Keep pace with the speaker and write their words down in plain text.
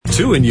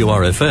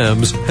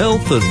2NURFM's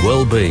Health and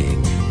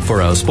Wellbeing.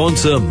 For our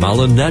sponsor,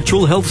 Mullen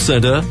Natural Health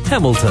Centre,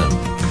 Hamilton.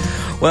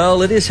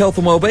 Well, it is Health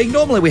and Wellbeing.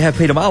 Normally we have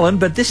Peter Mullen,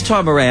 but this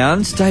time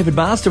around, David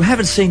Marsden.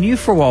 Haven't seen you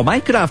for a while,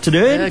 mate. Good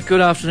afternoon. Good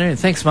afternoon.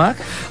 Thanks, Mark.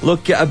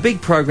 Look, a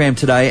big program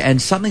today,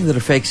 and something that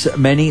affects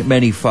many,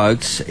 many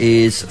folks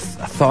is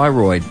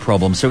thyroid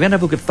problems. So we're going to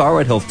have a look at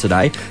thyroid health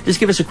today. Just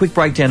give us a quick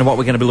breakdown of what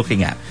we're going to be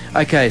looking at.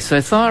 Okay, so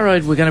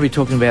thyroid we're going to be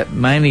talking about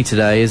mainly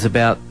today is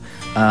about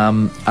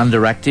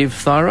underactive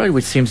thyroid,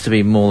 which seems to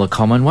be more the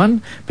common one,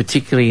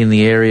 particularly in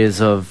the areas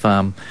of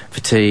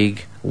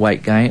fatigue,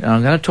 weight gain. And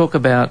I'm going to talk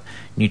about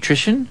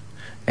nutrition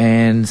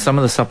and some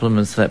of the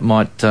supplements that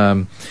might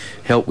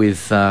help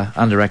with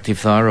underactive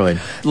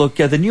thyroid. Look,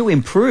 the new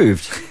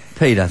improved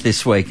Peter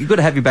this week. Good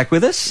to have you back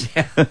with us.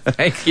 Yeah,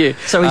 thank you.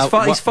 So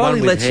he's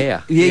finally let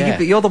hair. you. Yeah,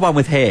 you're the one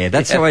with hair.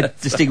 That's how I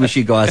distinguish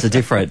you guys are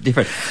different.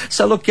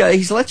 So look,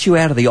 he's let you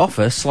out of the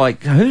office.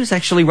 Like, who's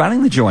actually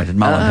running the joint at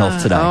Mullen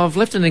Health today? I've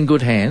left it in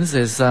good hands.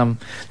 There's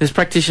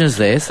practitioners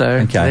there,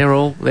 so they're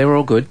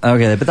all good.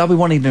 Okay, but they'll be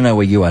wanting to know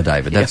where you are,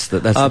 David. That's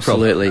the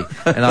absolutely.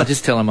 And I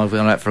just tell them I've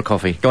gone out for a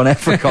coffee. Gone out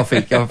for a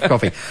coffee. Go for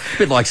coffee. A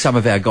bit like some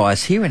of our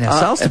guys here in our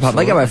sales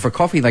department. They go out for a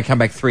coffee and they come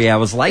back 3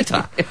 hours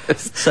later.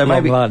 Yes. So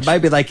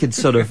maybe they could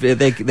sort of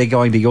they're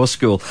going to your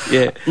school.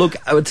 Yeah. Look,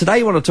 today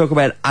you want to talk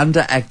about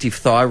underactive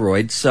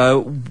thyroid.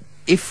 So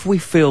if we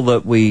feel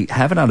that we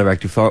have an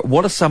underactive thyroid,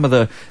 what are some of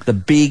the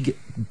big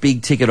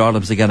ticket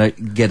items that are going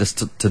to get us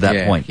to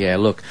that point? Yeah,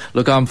 look,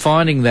 I'm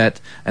finding that,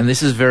 and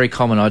this is very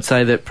common, I'd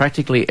say that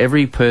practically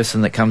every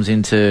person that comes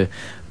in to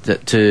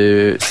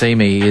see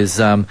me is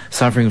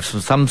suffering from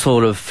some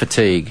sort of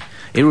fatigue.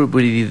 It would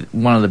be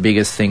one of the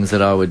biggest things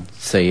that I would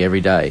see every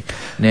day.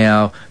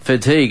 Now,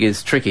 fatigue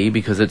is tricky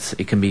because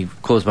it can be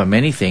caused by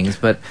many things,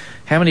 but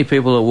how many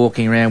people are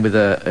walking around with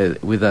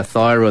a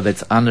thyroid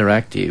that's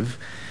underactive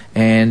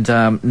and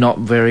not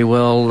very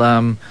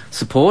well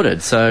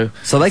supported? So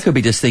they could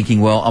be just thinking,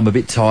 well, I'm a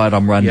bit tired,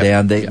 I'm run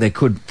down. There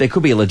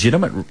could be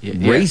legitimate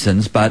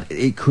reasons, but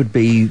it could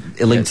be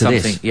linked to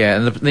this. Yeah,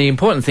 and the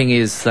important thing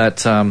is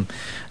that,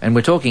 and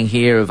we're talking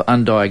here of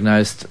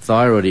undiagnosed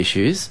thyroid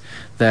issues,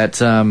 that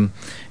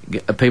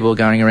people are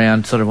going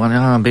around sort of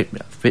wondering, I'm a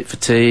bit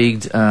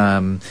fatigued,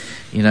 maybe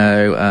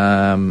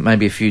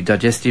a few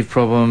digestive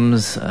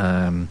problems,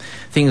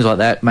 things like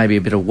that, maybe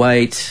a bit of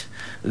weight,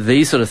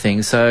 these sort of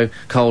things. So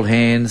cold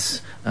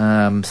hands,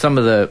 some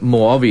of the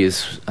more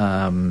obvious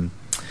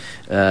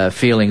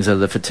feelings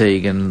of the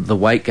fatigue and the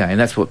weight gain.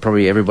 That's what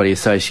probably everybody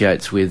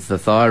associates with the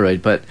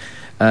thyroid.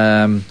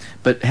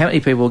 But how many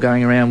people are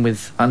going around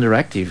with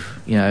underactive,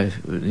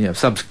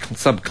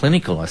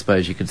 subclinical, I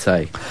suppose you could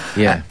say.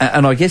 Yeah.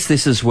 And I guess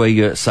this is where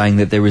you're saying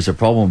that there is a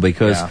problem,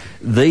 because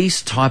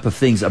these type of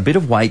things, a bit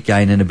of weight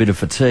gain and a bit of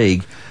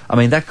fatigue, I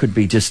mean, that could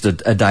be just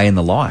a day in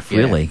the life,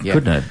 really,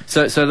 couldn't it?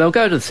 So they'll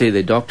go to see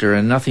their doctor,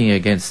 and nothing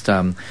against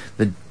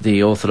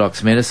the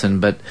orthodox medicine,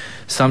 but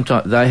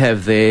sometimes they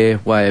have their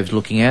way of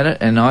looking at it,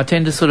 and I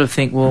tend to sort of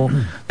think, well,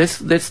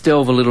 let's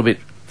delve a little bit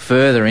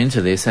further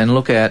into this and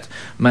look at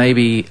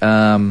maybe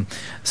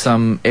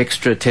some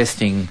extra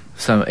testing,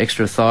 some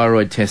extra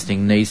thyroid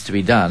testing needs to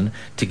be done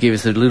to give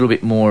us a little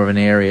bit more of an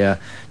area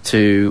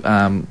to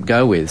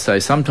go with. So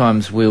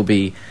sometimes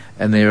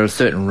and there are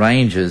certain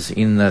ranges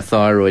in the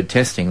thyroid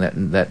testing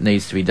that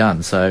needs to be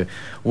done. So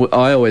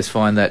I always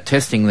find that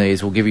testing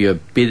these will give you a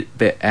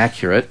bit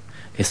accurate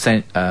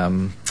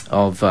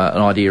of an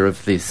idea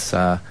of this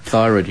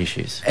thyroid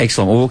issues.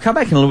 Excellent. Well, we'll come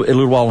back in a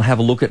little while and have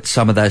a look at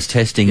some of those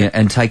testing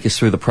and take us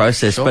through the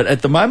process. Sure. But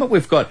at the moment,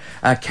 we've got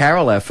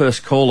Carol, our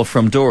first caller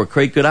from Dora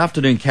Creek. Good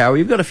afternoon, Carol.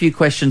 You've got a few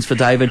questions for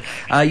David.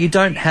 You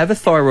don't have a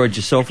thyroid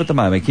yourself at the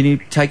moment. Can you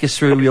take us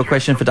through your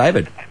question for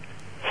David?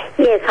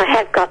 Yes, I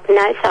have got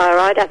no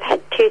thyroid. I've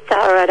had 2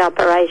 thyroid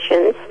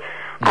operations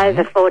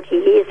over 40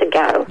 years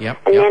ago. And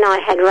then I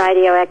had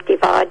radioactive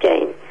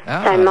iodine.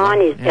 So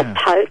mine is just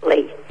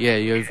totally... Yeah,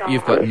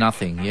 you've got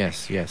nothing,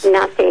 yes.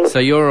 Nothing. So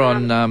you're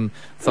on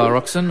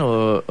thyroxine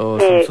or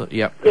some sort...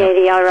 Yeah, the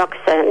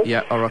Oroxin.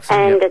 Yeah, Oroxin,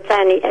 and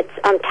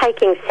I'm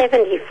taking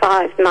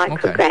 75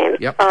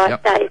 micrograms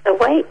 5 days a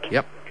week.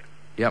 Yep.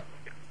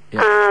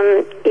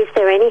 Is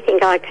there anything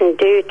I can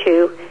do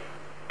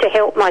to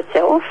help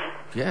myself?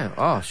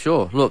 Yeah,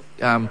 sure. Look,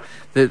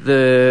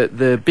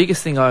 the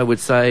biggest thing I would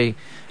say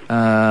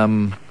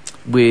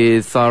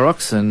with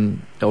thyroxine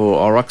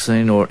or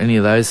Oroxin or any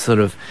of those sort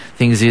of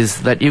things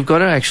is that you've got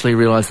to actually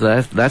realise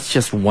that that's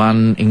just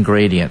one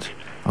ingredient,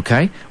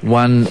 okay?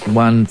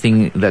 One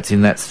thing that's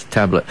in that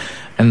tablet.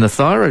 And the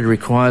thyroid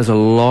requires a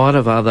lot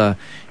of other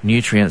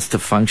nutrients to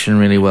function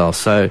really well.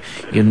 So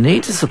you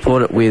need to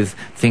support it with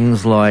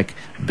things like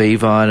B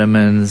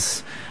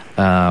vitamins,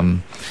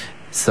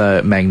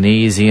 so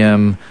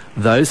magnesium,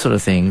 those sort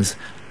of things,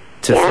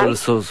 to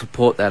sort of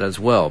support that as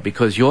well,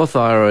 because your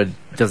thyroid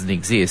doesn't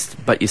exist,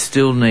 but you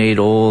still need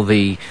all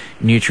the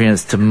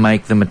nutrients to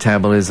make the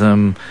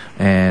metabolism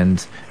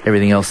and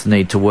everything else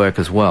need to work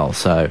as well.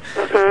 So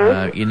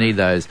you need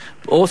those.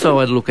 Also,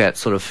 I'd look at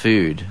sort of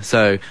food.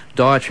 So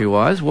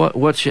dietary-wise,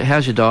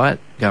 how's your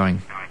diet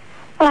going?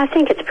 Well, I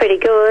think it's pretty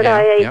good. Yeah,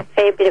 I eat a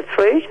fair bit of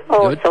fruit,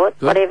 all sorts,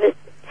 whatever's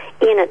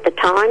in at the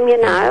time,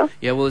 you know.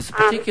 Yeah, well, there's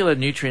particular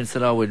nutrients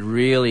that I would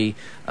really,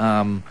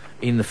 in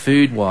the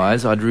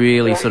food-wise, I'd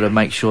really sort of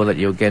make sure that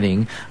you're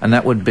getting, and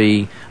that would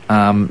be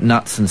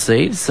nuts and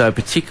seeds, so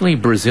particularly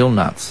Brazil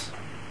nuts.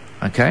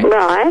 Okay?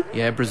 Right.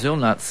 Yeah, Brazil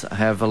nuts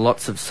have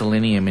lots of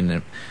selenium in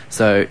them.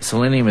 So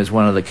selenium is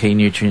one of the key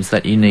nutrients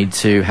that you need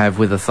to have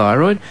with a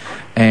thyroid.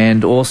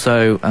 And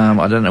also,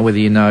 I don't know whether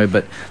you know,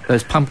 but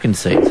those pumpkin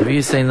seeds. Have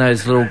you seen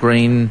those little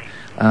green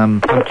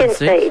pumpkin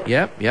seeds?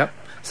 Yep.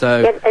 So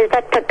is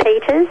that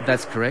pepitas?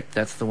 That's correct.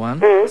 That's the one.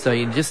 So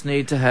you just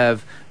need to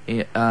have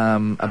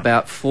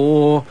about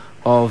 4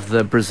 of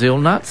the Brazil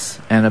nuts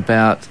and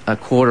about a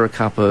quarter a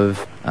cup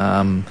of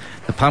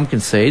the pumpkin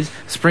seeds.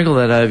 Sprinkle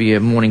that over your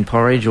morning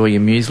porridge or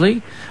your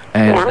muesli,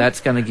 and that's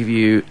going to give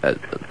you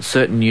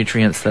certain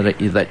nutrients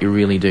that you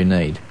really do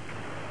need.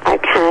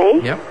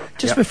 Okay. Yep.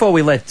 Just before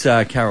we let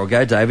Carol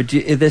go, David,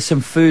 are there some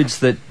foods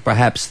that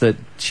perhaps that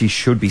she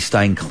should be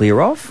staying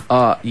clear of?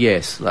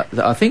 Yes.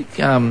 I think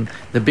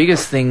the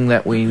biggest thing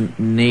that we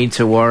need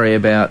to worry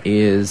about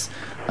is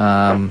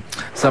some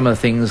of the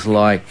things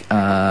like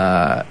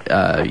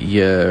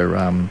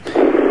your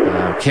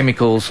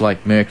chemicals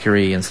like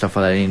mercury and stuff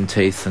like that in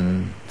teeth,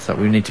 and so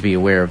we need to be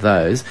aware of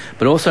those.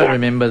 But also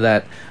remember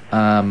that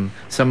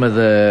some of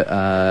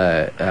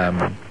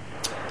the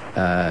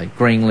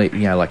green leaf,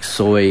 like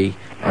soy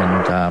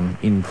and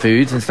in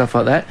foods and stuff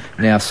like that.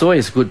 Now, soy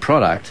is a good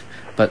product,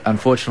 but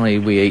unfortunately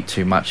we eat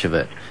too much of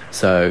it.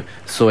 So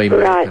soy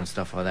milk and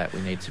stuff like that,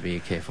 we need to be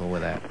careful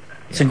with that.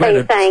 Yeah. So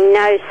you're saying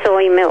no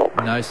soy milk?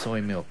 No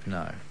soy milk,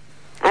 no.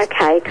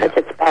 Okay, because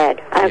it's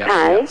bad.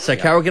 Okay. So,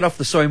 Carol, get off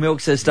the soy milk,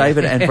 says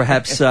David, and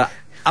perhaps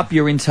up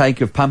your intake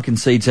of pumpkin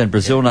seeds and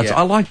Brazil nuts.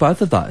 I like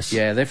both of those.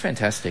 Yeah, they're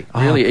fantastic.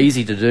 Really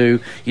easy to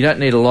do. You don't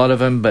need a lot of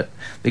them, but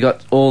they've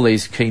got all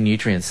these key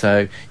nutrients.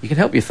 So you can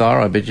help your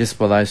thyroid, but just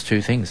by those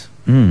 2 things.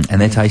 And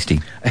they're tasty.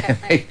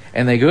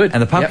 And they're good.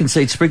 And the pumpkin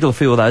seeds, sprinkle a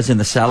few of those in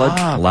the salad.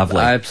 Lovely.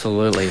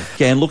 Absolutely.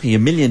 Yeah, and looking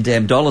 $1 million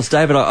damn dollars.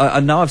 David,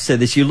 I know I've said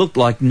this, you look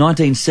like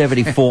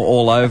 1974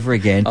 all over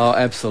again. Oh,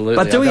 absolutely.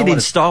 But doing it in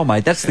style,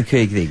 mate, that's the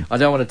key thing. I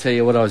don't want to tell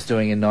you what I was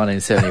doing in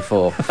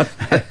 1974.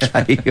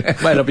 Okay.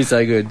 May not be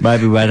so good.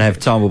 Maybe we won't have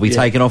time. We'll be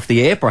taken off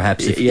the air,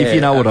 perhaps, if you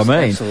know what I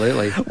mean.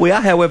 Absolutely. We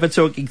are, however,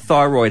 talking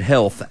thyroid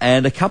health,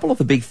 and a couple of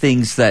the big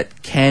things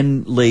that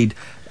can lead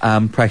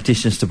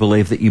practitioners to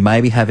believe that you may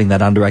be having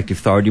that underactive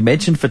thyroid. You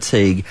mentioned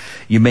fatigue,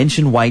 you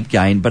mentioned weight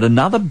gain, but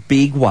another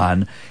big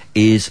one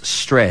is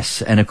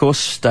stress. And of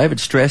course, David,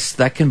 stress,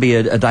 that can be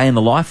a day in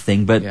the life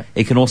thing, but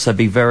it can also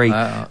be very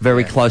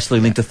closely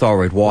linked to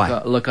thyroid.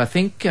 Why? Look, I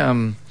think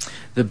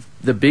the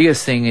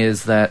biggest thing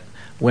is that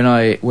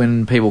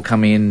when people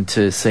come in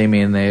to see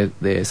me and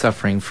they're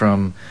suffering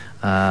from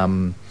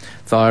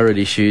thyroid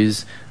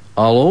issues,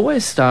 I'll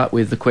always start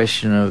with the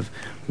question of,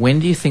 when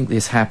do you think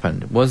this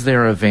happened? Was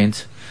there an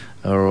event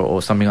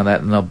or something like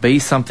that? And there'll be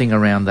something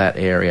around that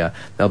area.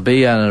 There'll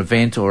be an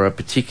event or a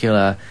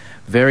particular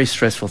very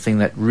stressful thing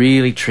that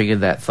really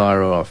triggered that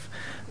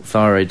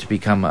thyroid to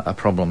become a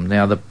problem.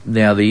 Now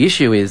the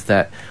issue is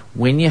that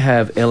when you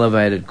have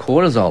elevated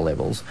cortisol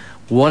levels,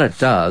 what it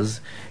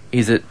does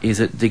is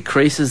it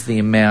decreases the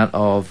amount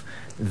of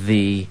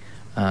the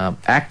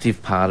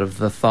active part of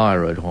the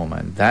thyroid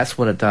hormone. That's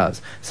what it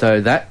does.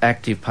 So that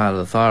active part of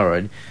the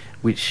thyroid,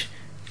 which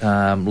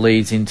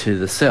leads into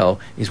the cell,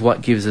 is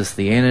what gives us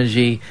the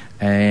energy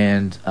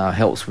and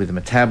helps with the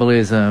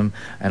metabolism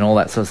and all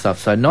that sort of stuff.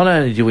 So not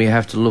only do we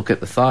have to look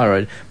at the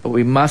thyroid, but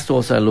we must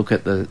also look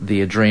at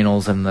the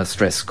adrenals and the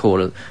stress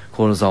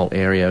cortisol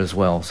area as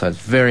well. So it's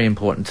very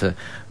important to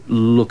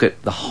look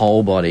at the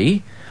whole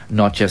body,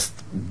 not just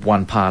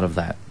one part of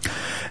that.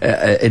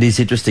 It is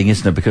interesting,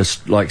 isn't it?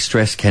 Because like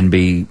stress can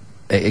be...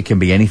 It can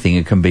be anything.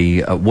 It can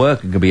be at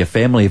work. It can be a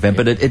family event.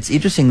 But it's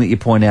interesting that you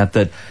point out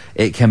that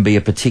it can be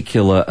a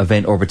particular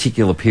event or a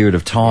particular period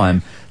of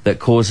time that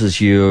causes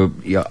your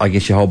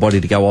whole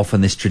body to go off on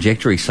this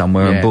trajectory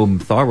somewhere and boom,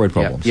 thyroid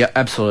problems. Yeah,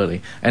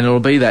 absolutely. And it'll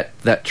be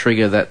that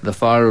trigger that the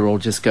thyroid will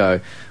just go,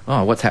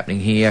 oh, what's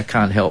happening here?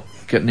 Can't help.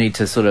 Need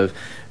to sort of...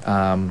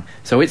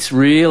 so it's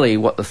really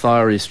what the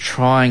thyroid is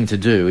trying to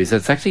do is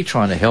it's actually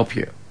trying to help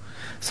you.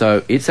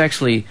 So it's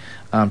actually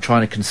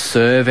trying to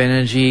conserve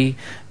energy,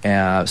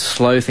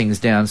 slow things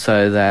down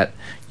so that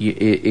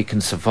it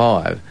can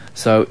survive.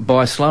 So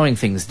by slowing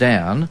things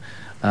down,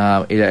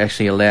 it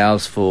actually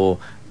allows for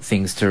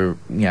things to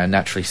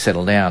naturally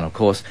settle down, of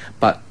course.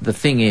 But the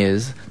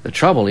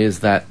trouble is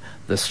that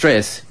the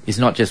stress is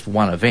not just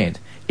one event.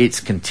 It's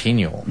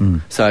continual.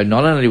 So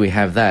not only do we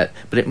have that,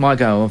 but it might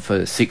go on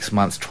for 6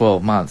 months,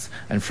 12 months,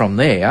 and from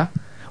there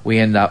we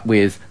end up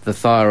with the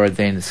thyroid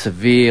then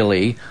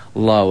severely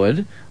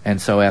lowered, and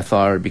so our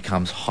thyroid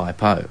becomes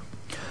hypo.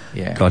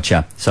 Yeah.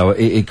 Gotcha. So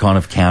it kind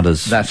of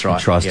counters. That's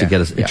right. It tries to get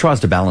us. It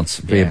tries to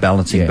balance, be a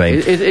balancing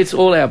beam. It's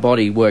all our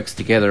body works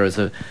together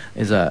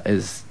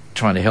as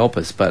trying to help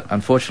us, but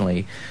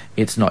unfortunately,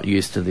 it's not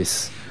used to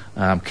this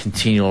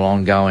continual,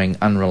 ongoing,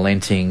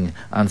 unrelenting,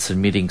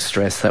 unsubmitting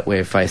stress that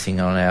we're facing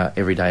on our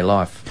everyday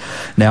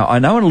life. Now, I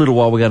know in a little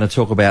while we're going to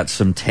talk about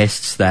some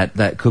tests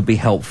that could be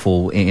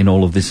helpful in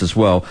all of this as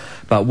well.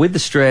 But with the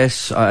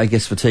stress, I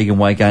guess fatigue and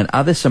weight gain,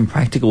 are there some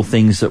practical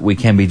things that we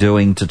can be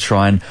doing to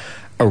try and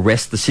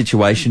arrest the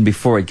situation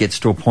before it gets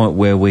to a point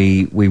where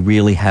we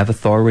really have a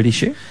thyroid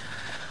issue?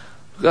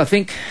 I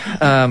think...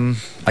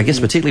 I guess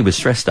particularly with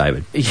stress,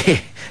 David.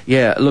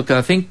 Yeah. Look,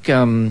 I think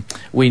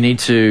we need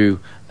to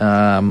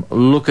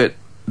look at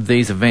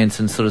these events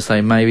and sort of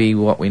say maybe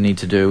what we need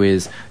to do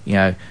is,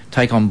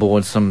 take on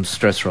board some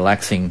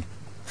stress-relaxing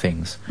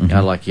things,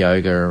 like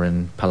yoga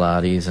and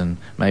Pilates, and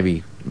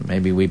maybe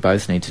we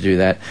both need to do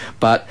that.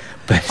 But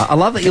I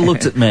love that you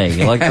looked at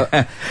me.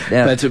 But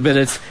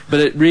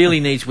it really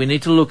needs. We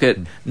need to look at,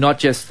 not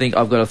just think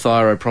I've got a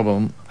thyroid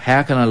problem.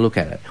 How can I look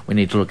at it? We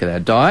need to look at our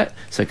diet,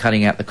 so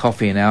cutting out the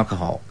coffee and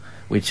alcohol,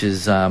 which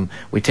is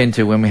we tend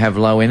to, when we have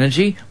low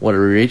energy, what do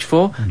we reach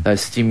for?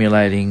 Those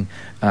stimulating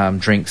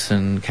drinks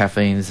and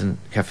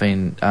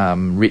caffeine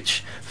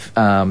rich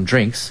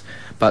drinks.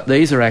 But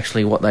these are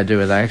actually, what they do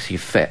is they actually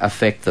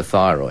affect the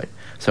thyroid.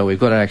 So we've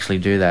got to actually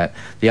do that.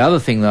 The other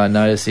thing that I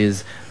notice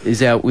is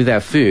with our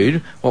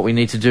food, what we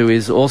need to do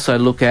is also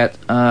look at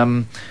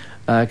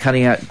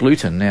cutting out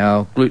gluten.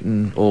 Now,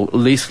 gluten, or at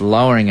least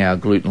lowering our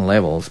gluten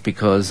levels,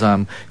 because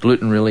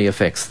gluten really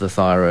affects the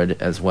thyroid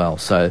as well.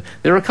 So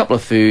there are a couple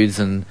of foods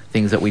and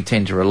things that we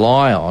tend to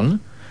rely on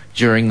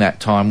during that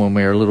time when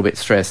we're a little bit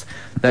stressed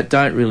that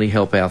don't really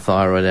help our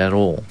thyroid at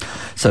all.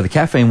 So the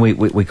caffeine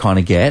we kind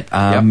of get.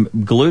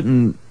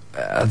 Gluten,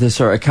 there's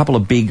a couple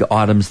of big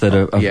items that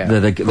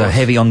are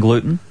heavy on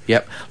gluten.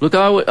 Yep. Look,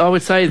 I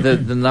would say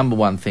the number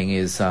one thing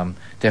is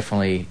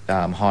definitely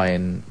high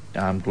in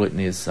gluten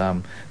is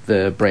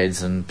the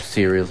breads and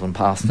cereals and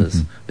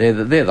pastas. They're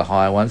the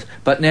higher ones.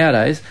 But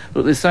nowadays,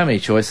 look, there's so many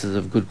choices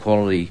of good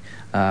quality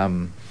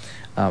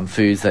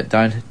foods that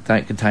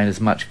don't contain as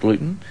much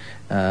gluten.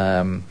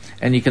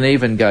 And you can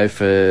even go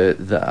for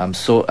the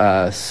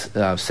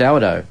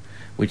sourdough,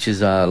 which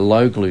is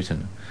low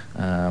gluten,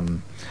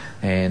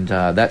 and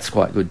that's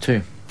quite good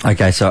too.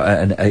 Okay, so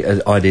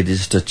an idea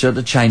is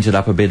to change it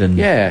up a bit and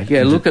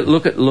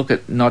look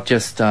at not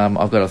just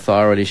I've got a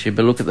thyroid issue,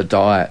 but look at the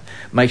diet.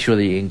 Make sure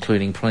that you're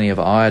including plenty of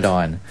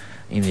iodine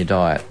in your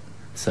diet.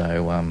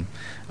 So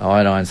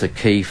iodine's a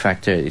key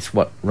factor. It's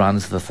what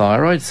runs the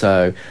thyroid.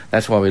 So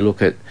that's why we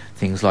look at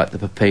things like the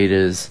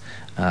pepitas,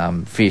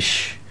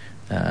 fish.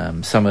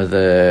 Some of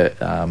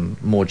the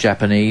more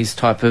Japanese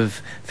type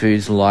of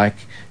foods like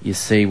your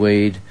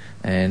seaweed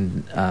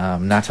and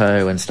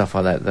natto and stuff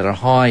like that are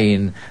high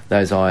in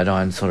those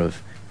iodine sort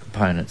of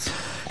components.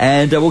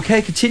 And we'll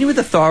continue with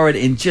the thyroid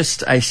in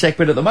just a sec,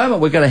 but at the moment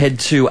we're going to head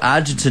to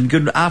Argenton.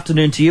 Good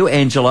afternoon to you,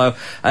 Angelo.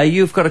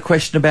 You've got a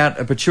question about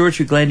a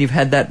pituitary gland. You've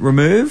had that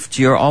removed.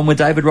 You're on with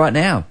David right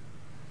now.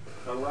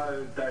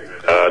 Hello, David.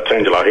 It's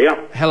Angelo here.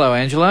 Hello,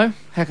 Angelo.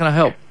 How can I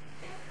help?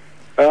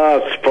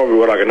 It's probably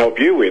what I can help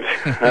you with.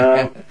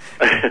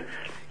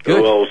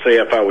 Good. We'll see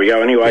how far we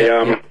go anyway.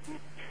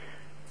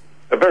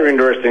 A very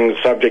interesting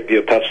subject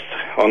you touched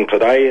on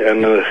today,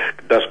 and it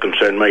does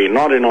concern me. In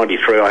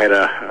 1993, I had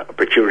a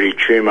pituitary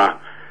tumour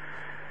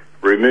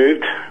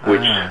removed,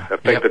 which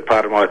affected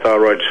part of my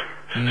thyroid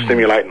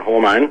stimulating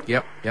hormone.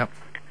 Yep.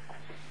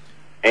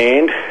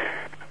 And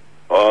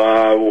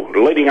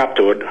leading up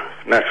to it,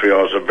 naturally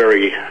I was a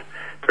very,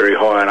 very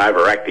high and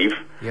overactive.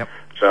 Yep.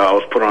 So I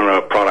was put on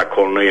a product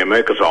called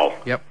Neomercazole.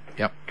 Yep.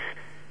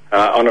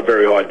 On a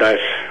very high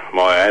dose,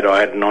 I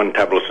had 9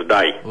 tablets a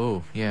day.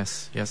 Oh,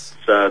 yes.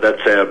 So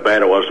that's how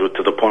bad it was,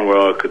 to the point where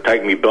I could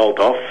take my belt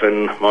off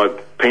and my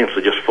pants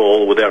would just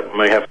fall without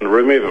me having to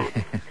remove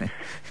them.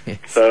 Yes.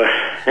 So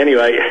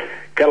anyway,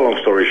 cut a long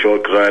story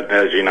short, because I had,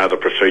 as you know, the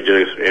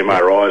procedures,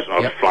 MRIs,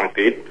 and I flunked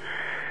it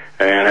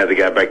and had to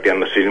go back down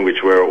to Sydney,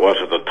 which where it was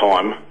at the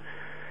time.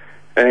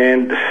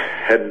 And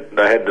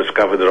they had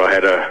discovered that I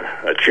had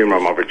a tumour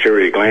on my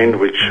pituitary gland,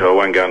 which I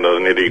won't go into the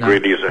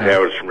nitty-gritties of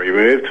how it's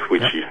removed,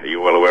 which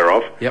you're well aware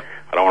of. Yep.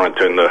 I don't want to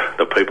turn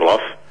the people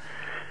off.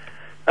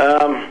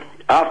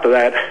 After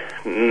that,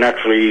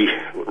 naturally,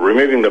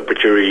 removing the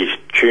pituitary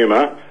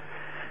tumour,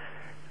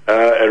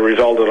 it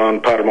resulted on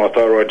part of my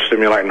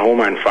thyroid-stimulating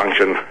hormone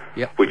function,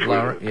 which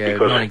was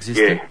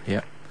non-existent.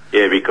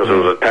 Because it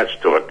was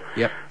attached to it.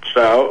 Yep.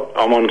 So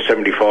I'm on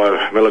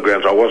 75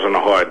 milligrams. I was on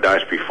a higher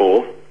dose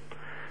before.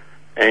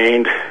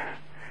 And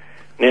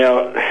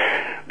now,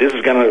 this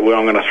is where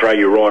I'm going to throw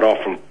you right off,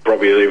 and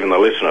probably even the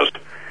listeners.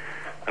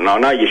 And I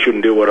know you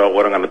shouldn't do what I'm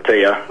going to tell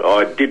you.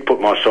 I did put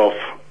myself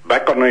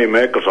back on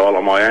Neomercazole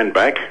on my own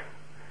back,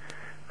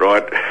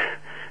 right?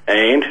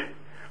 And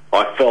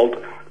I felt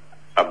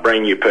a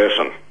brand new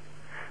person.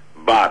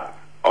 But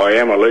I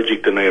am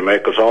allergic to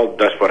Neomercazole.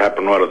 That's what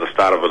happened right at the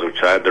start of it,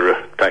 which they had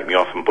to take me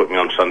off and put me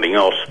on something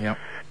else. Yep.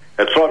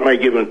 It's like me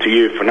giving it to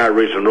you for no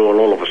reason at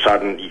all of a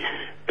sudden.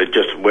 It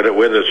just, whether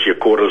it's your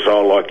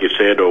cortisol, like you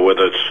said, or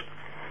whether it's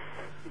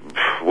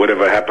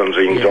whatever happens,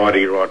 the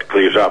anxiety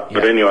clears up.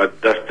 But anyway,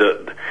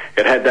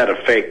 it had that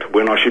effect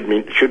when I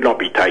should not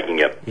be taking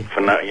it.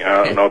 For no,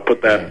 and I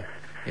put that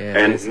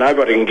and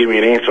nobody can give me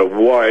an answer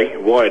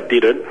why it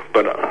did it.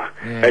 But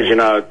as you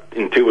know,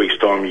 in 2 weeks'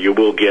 time, you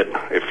will get,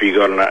 if you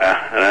got an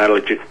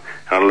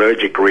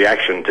allergic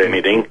reaction to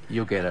anything,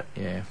 you'll get it.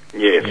 Yeah.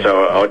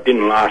 So I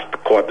didn't last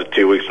quite the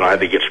 2 weeks, and I had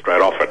to get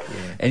straight off it.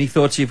 Any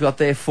thoughts you've got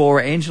there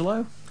for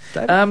Angelo,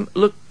 David?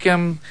 Look,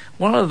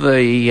 one of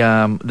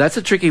the that's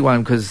a tricky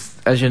one because,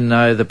 as you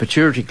know, the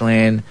pituitary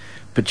gland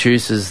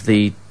produces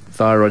the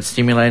thyroid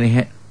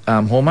stimulating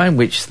hormone,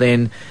 which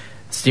then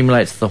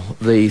stimulates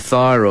the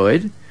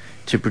thyroid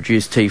to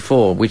produce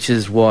T4, which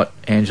is what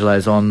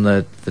Angelo's on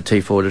the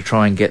T4 to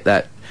try and get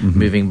that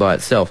moving by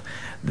itself.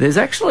 There's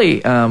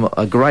actually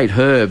a great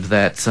herb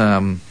that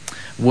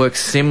works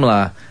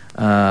similar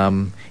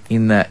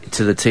in that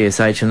to the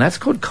TSH, and that's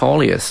called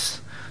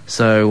Coleus.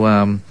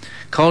 So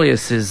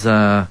Coleus is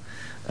a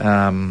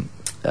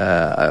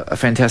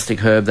fantastic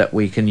herb that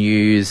we can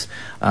use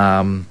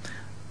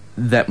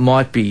that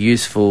might be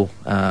useful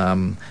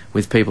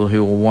with people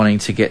who are wanting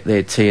to get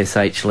their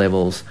TSH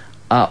levels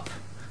up.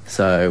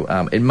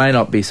 So it may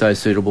not be so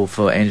suitable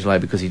for Angelo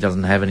because he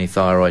doesn't have any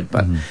thyroid,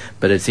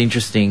 but it's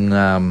interesting.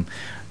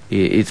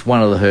 It's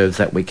one of the herbs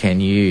that we can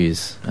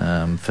use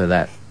for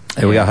that.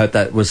 There we go. I hope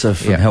that was some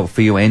help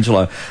for you,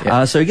 Angelo.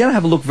 So we're going to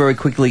have a look very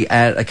quickly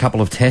at a couple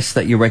of tests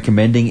that you're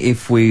recommending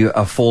if we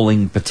are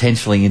falling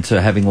potentially into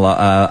having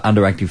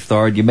underactive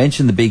thyroid. You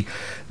mentioned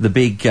the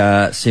big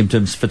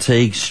symptoms: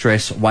 fatigue,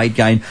 stress, weight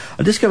gain.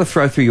 I'm just going to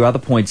throw through your other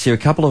points here. A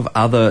couple of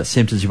other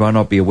symptoms you might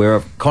not be aware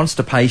of: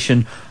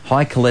 constipation,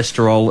 high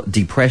cholesterol,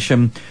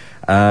 depression,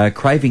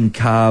 craving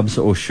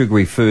carbs or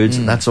sugary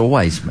foods. That's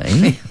always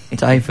me,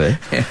 David.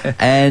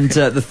 And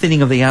the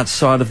thinning of the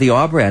outside of the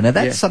eyebrow. Now,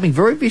 that's something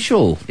very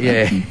visual.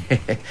 Yeah,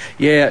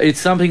 it's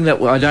something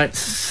that I don't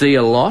see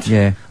a lot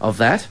of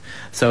that.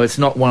 So it's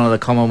not one of the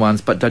common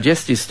ones. But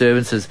digestive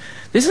disturbances,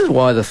 this is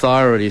why the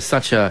thyroid is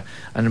such an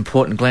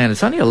important gland.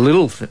 It's only a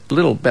little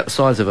about the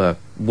size of a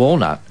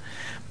walnut,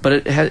 but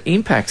it has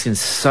impacts in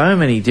so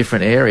many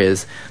different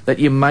areas that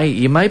you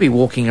may be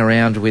walking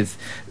around with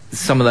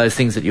some of those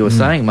things that you were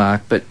saying,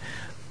 Mark, but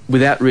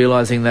without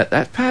realising that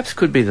perhaps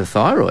could be the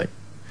thyroid.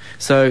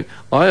 So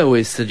I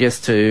always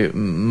suggest to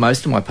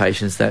most of my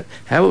patients that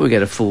how about we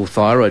get a full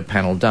thyroid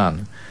panel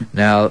done?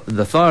 Now,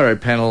 the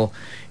thyroid panel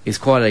is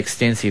quite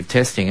extensive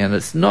testing, and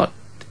it's not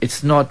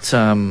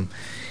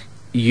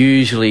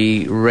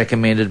usually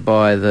recommended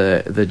by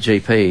the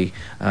GP.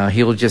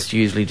 He'll just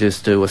usually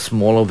do a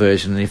smaller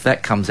version, and if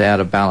that comes out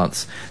of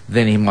balance,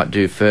 then he might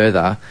do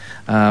further.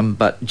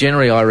 But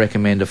generally I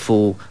recommend a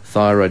full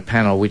thyroid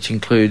panel, which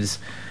includes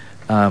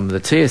the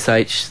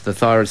TSH, the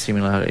thyroid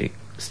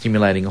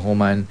stimulating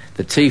hormone,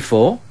 the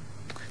T4,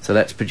 so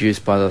that's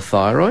produced by the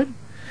thyroid,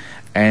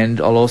 and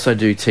I'll also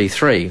do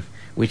T3,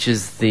 which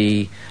is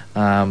the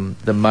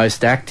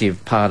most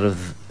active part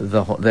of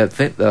the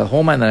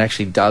hormone that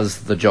actually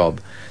does the job.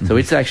 So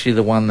it's actually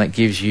the one that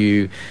gives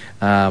you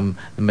the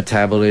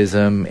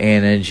metabolism,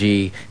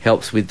 energy,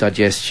 helps with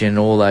digestion,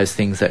 all those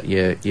things that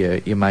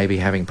you may be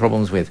having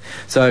problems with.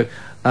 So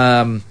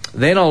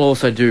then I'll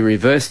also do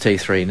reverse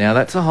T3. Now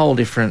that's a whole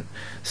different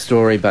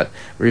story, but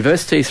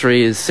reverse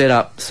T3 is set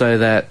up so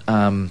that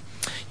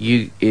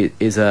it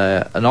is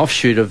an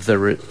offshoot of the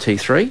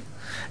T3.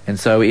 And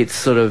so it's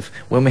sort of,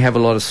 when we have a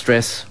lot of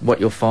stress,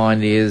 what you'll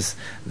find is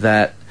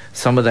that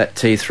some of that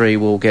T3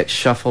 will get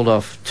shuffled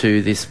off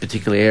to this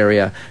particular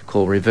area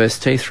called reverse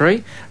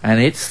T3, and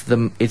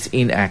it's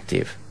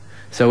inactive.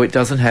 So it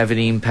doesn't have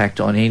any impact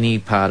on any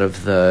part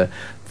of the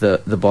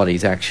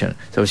body's action.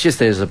 So it's just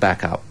there as a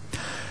backup.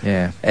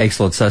 Yeah.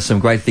 Excellent. So some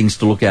great things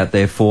to look out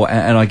there for.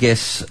 And I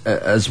guess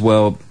as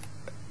well,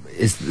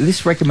 is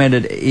this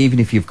recommended even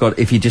if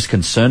you're just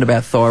concerned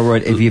about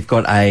thyroid, if you've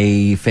got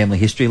a family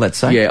history, let's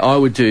say? Yeah, I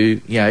would do,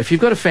 if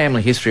you've got a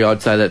family history,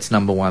 I'd say that's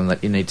number one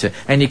that you need to,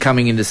 and you're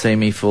coming in to see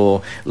me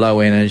for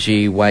low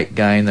energy, weight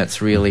gain, that's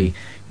really,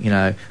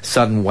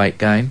 sudden weight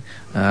gain.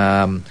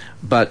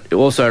 But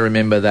also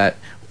remember that,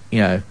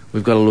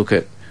 we've got to look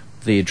at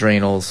the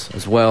adrenals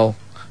as well,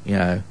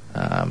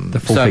 the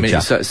full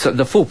picture. So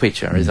the full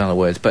picture is, in other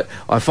words. But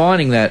I'm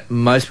finding that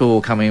most people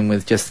will come in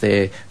with just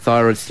their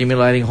thyroid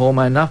stimulating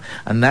hormone enough,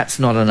 and that's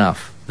not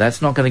enough.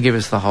 That's not going to give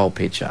us the whole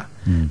picture,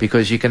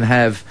 because you can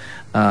have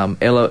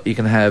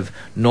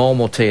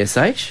normal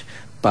TSH,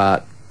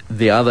 but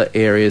the other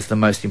areas, the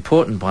most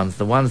important ones,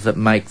 the ones that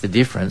make the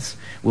difference,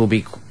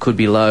 could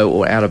be low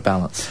or out of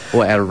balance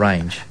or out of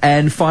range.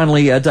 And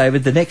finally,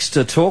 David, the next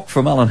talk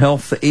from Mullen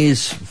Health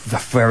is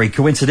very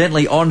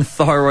coincidentally on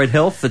thyroid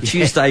health, the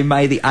Tuesday,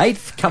 May the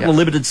 8th. Couple of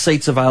limited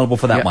seats available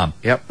for that one.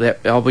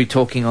 Yep. I'll be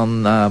talking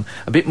on a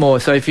bit more.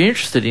 So if you're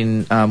interested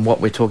in what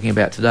we're talking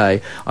about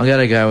today, I'm going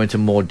to go into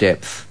more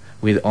depth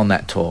on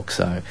that talk.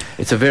 So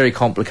it's a very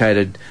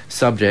complicated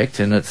subject,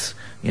 and it's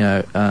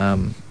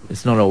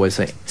it's not always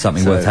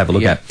something worth having a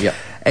look at. Yep.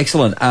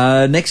 Excellent.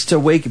 Next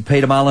week,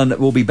 Peter Mullen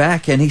will be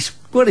back, and he's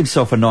got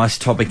himself a nice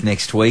topic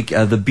next week,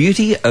 the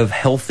beauty of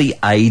healthy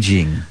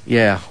ageing.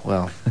 Yeah,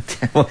 well,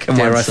 what can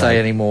dare I say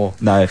any more?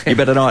 No, you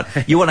better not.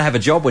 You want to have a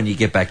job when you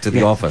get back to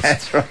the office.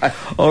 That's right.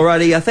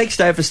 Alrighty, thanks,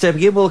 Dave, for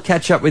stepping in. We'll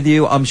catch up with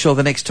you, I'm sure,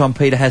 the next time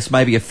Peter has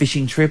maybe a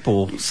fishing trip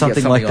or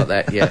something like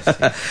that. Yes.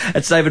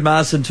 It's David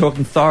Marsden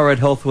talking thyroid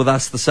health with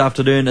us this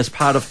afternoon as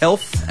part of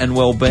Health and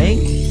Wellbeing.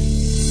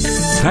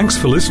 Thanks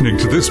for listening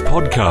to this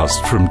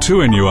podcast from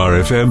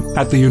 2NURFM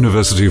at the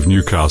University of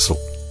Newcastle.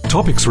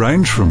 Topics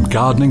range from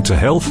gardening to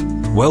health,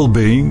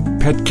 well-being,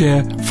 pet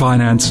care,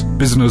 finance,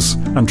 business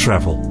and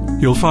travel.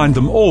 You'll find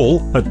them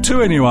all at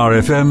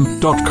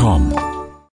 2NURFM.com.